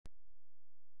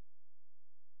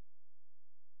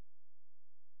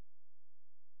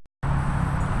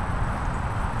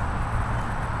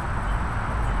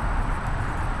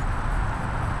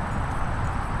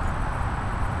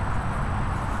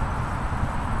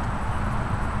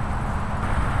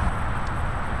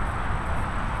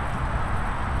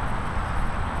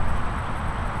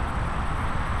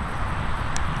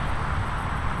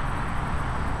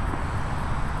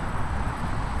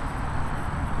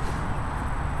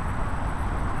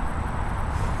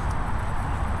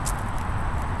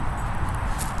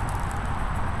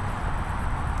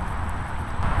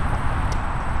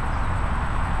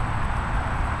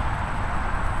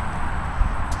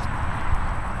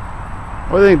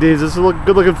What do you think, Deez? This is a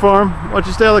good looking farm? Why don't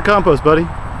you stay on the compost, buddy?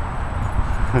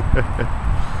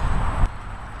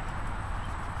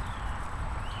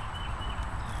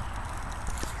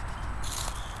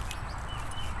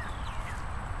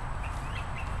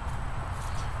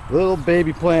 Little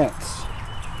baby plants.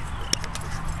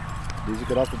 These are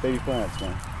good off the baby plants,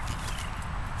 man.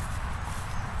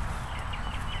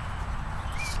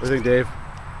 What do you think, Dave?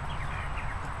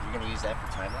 You're gonna use that for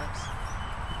time lapse?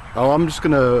 Oh, I'm just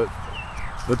gonna.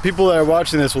 The people that are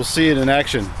watching this will see it in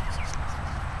action.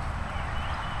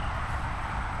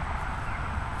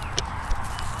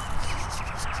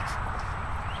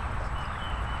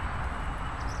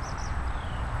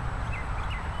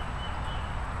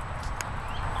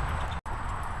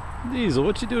 Diesel,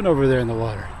 what you doing over there in the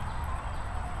water?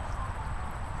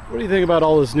 What do you think about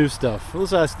all this new stuff?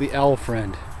 Let's ask the owl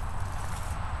friend.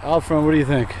 Owl friend, what do you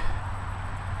think?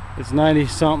 It's 90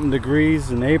 something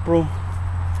degrees in April.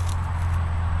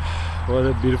 What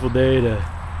a beautiful day to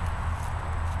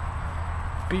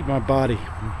beat my body.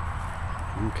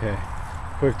 Okay,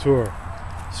 quick tour.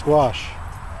 Squash,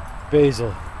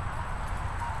 basil,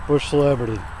 bush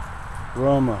celebrity,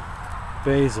 Roma,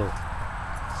 basil,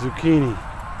 zucchini,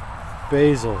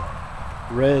 basil,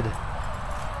 red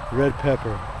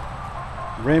pepper,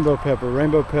 rainbow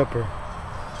pepper,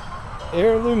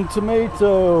 heirloom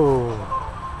tomato,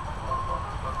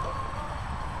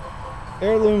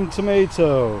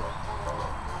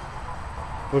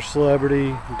 bush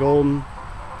celebrity, golden,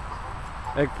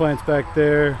 eggplants back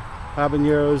there,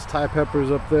 habaneros, Thai peppers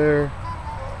up there,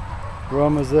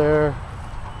 Roma's there,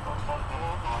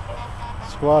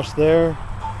 squash there,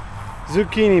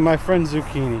 zucchini, my friend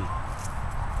zucchini.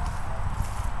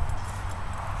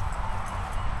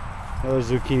 Another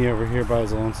zucchini over here by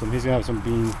his lonesome. He's gonna have some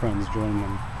bean friends join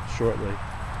them shortly.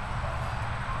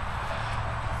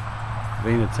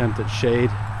 Vain attempt at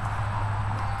shade.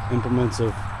 Implements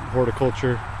of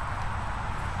horticulture.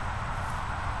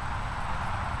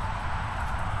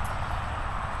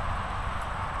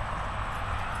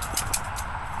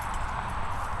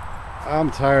 I'm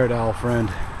tired, owl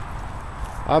friend.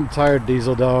 I'm tired,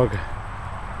 diesel dog.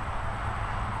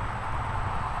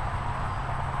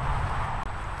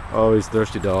 Oh, he's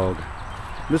thirsty dog.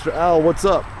 Mr. Owl, what's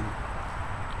up?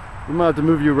 We might have to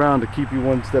move you around to keep you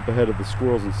one step ahead of the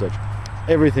squirrels and such.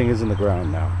 Everything is in the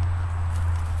ground now.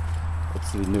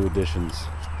 That's the new additions.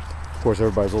 Of course,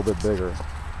 everybody's a little bit bigger.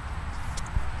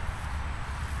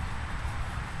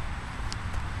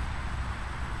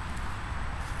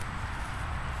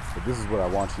 But this is what I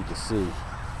want you to see.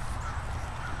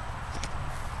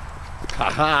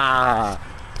 Haha!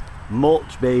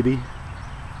 Mulch, baby.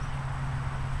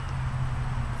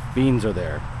 Beans are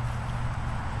there.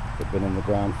 They've been in the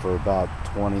ground for about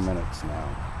 20 minutes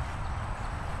now.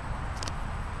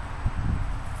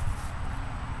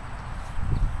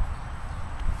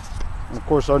 And of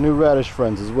course, our new radish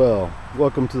friends as well.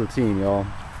 Welcome to the team, y'all.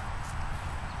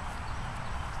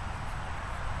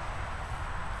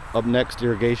 Up next,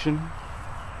 irrigation.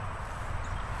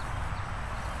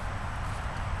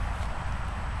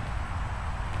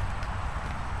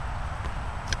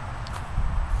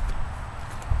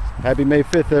 Happy May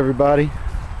 5th, everybody.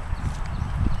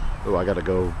 Oh, I gotta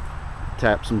go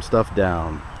tap some stuff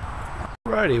down.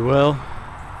 Alrighty, well,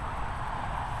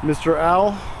 Mr.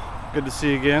 Owl, good to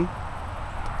see you again.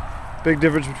 Big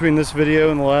difference between this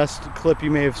video and the last clip you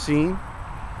may have seen.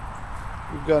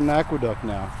 We've got an aqueduct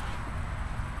now.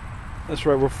 That's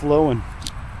right, we're flowing.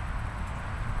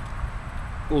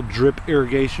 A little drip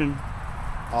irrigation,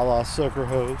 a la sucker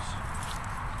hose.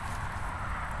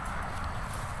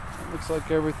 Looks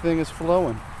like everything is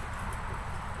flowing.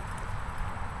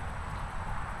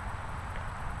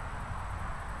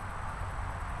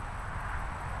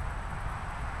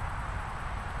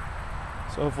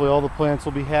 So hopefully all the plants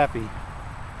will be happy.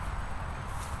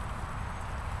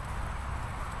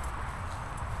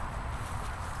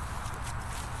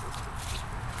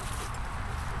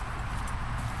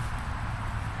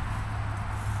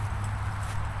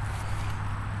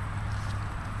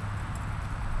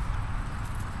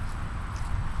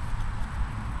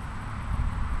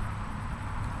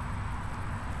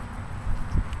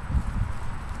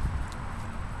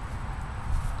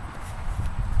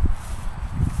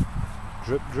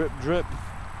 Drip, drip, drip.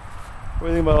 What do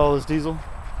you think about all this, Diesel?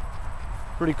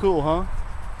 Pretty cool, huh?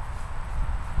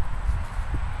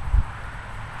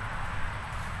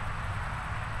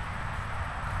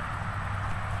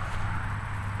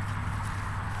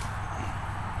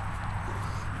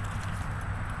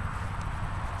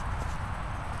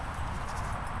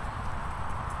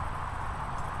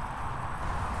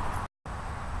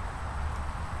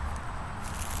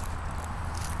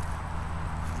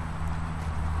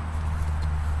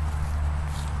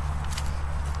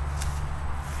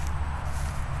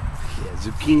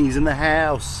 Zucchini's in the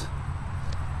house.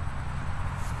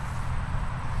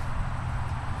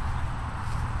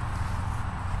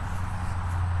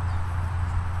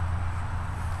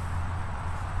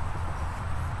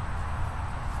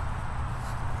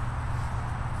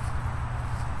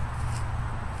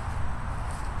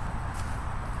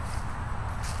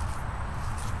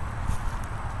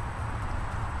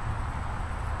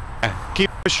 Keep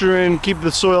moisturing, keep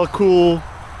the soil cool,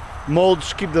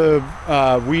 mulch, keep the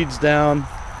weeds down.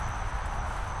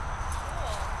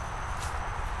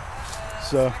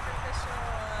 So,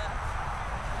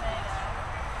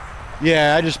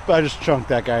 yeah, I just chunked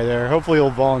that guy there. Hopefully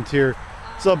he'll volunteer.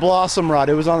 It's a blossom rot.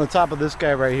 It was on the top of this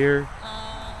guy right here.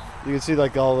 You can see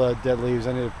like all the dead leaves.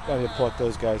 I need to pluck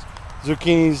those guys.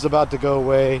 Zucchini's about to go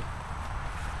away.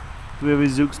 Do we have any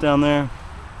zooks down there?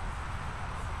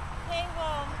 Hey,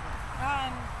 well,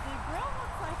 the grill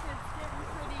looks like it's getting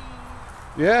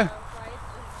pretty. Yeah.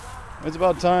 Bright. It's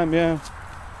about time, yeah. Spread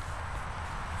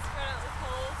out the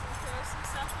coals and throw some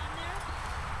stuff on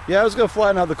there. Yeah, I was gonna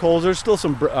flatten out the coals. There's still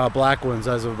some black ones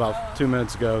as of about 2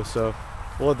 minutes ago, so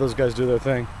we'll let those guys do their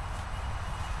thing.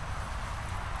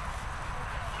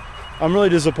 I'm really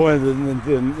disappointed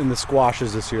in the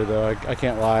squashes this year, though. I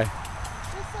can't lie.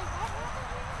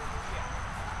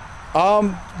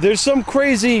 There's some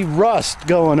crazy rust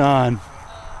going on,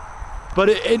 but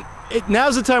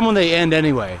now's the time when they end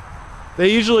anyway. They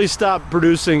usually stop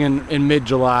producing in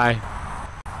mid-July.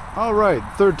 All right,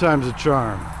 third time's a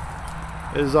charm.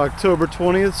 It is October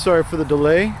 20th. Sorry for the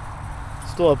delay.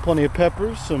 Still have plenty of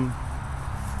peppers, some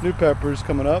new peppers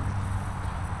coming up.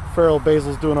 Feral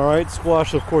basil's doing all right.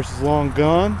 Squash, of course, is long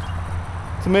gone.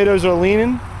 Tomatoes are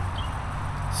leaning,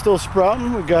 still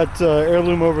sprouting. We got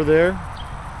heirloom over there.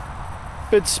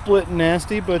 Bit split and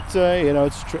nasty, but you know,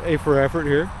 it's A for effort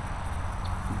here.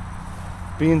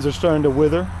 Beans are starting to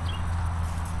wither.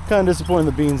 Kind of disappointed in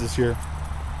the beans this year.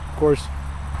 Of course,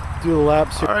 do the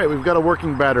laps here. All right, we've got a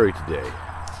working battery today.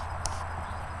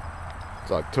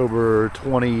 It's October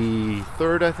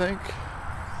 23rd, I think.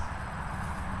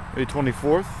 Maybe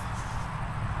 24th.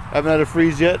 Haven't had a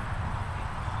freeze yet.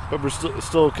 Peppers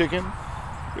still kicking.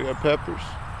 We got peppers.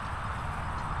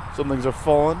 Some things are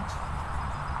falling.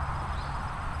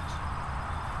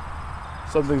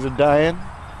 Some things are dying.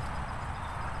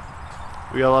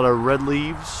 We got a lot of red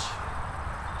leaves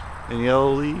and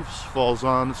yellow leaves. Fall's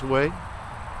on its way.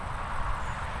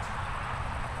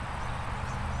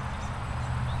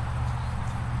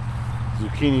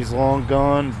 Zucchini's long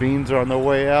gone. Beans are on their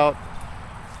way out.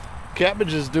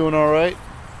 Cabbage is doing all right.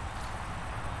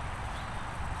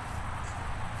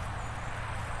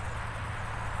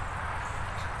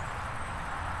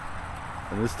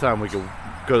 And this time we can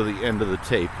go to the end of the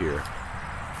tape here.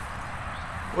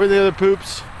 Where are the other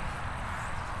poops?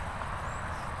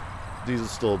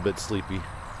 Diesel's still a bit sleepy.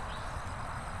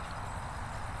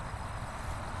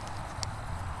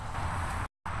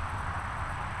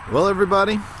 Well,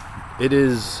 everybody, it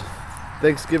is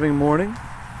Thanksgiving morning,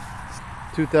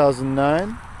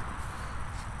 2009.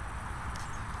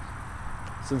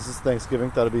 Since it's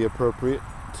Thanksgiving, thought it'd be appropriate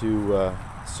to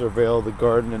surveil the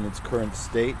garden in its current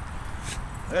state.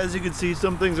 As you can see,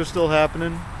 some things are still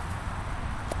happening.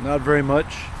 Not very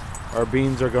much. Our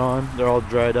beans are gone. They're all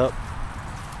dried up.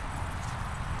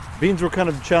 Beans were kind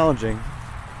of challenging.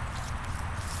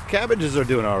 Cabbages are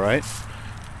doing all right.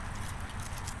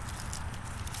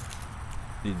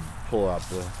 You pull out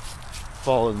the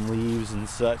fallen leaves and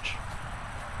such.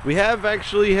 We have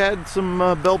actually had some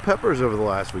bell peppers over the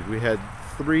last week. We had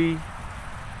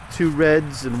 2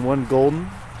 reds and 1 golden,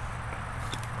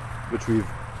 which we've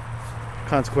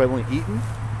consequently eaten.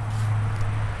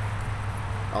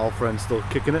 Alfred's still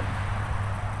kicking it.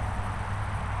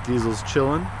 Diesel's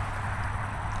chilling.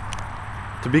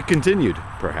 To be continued,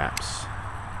 perhaps.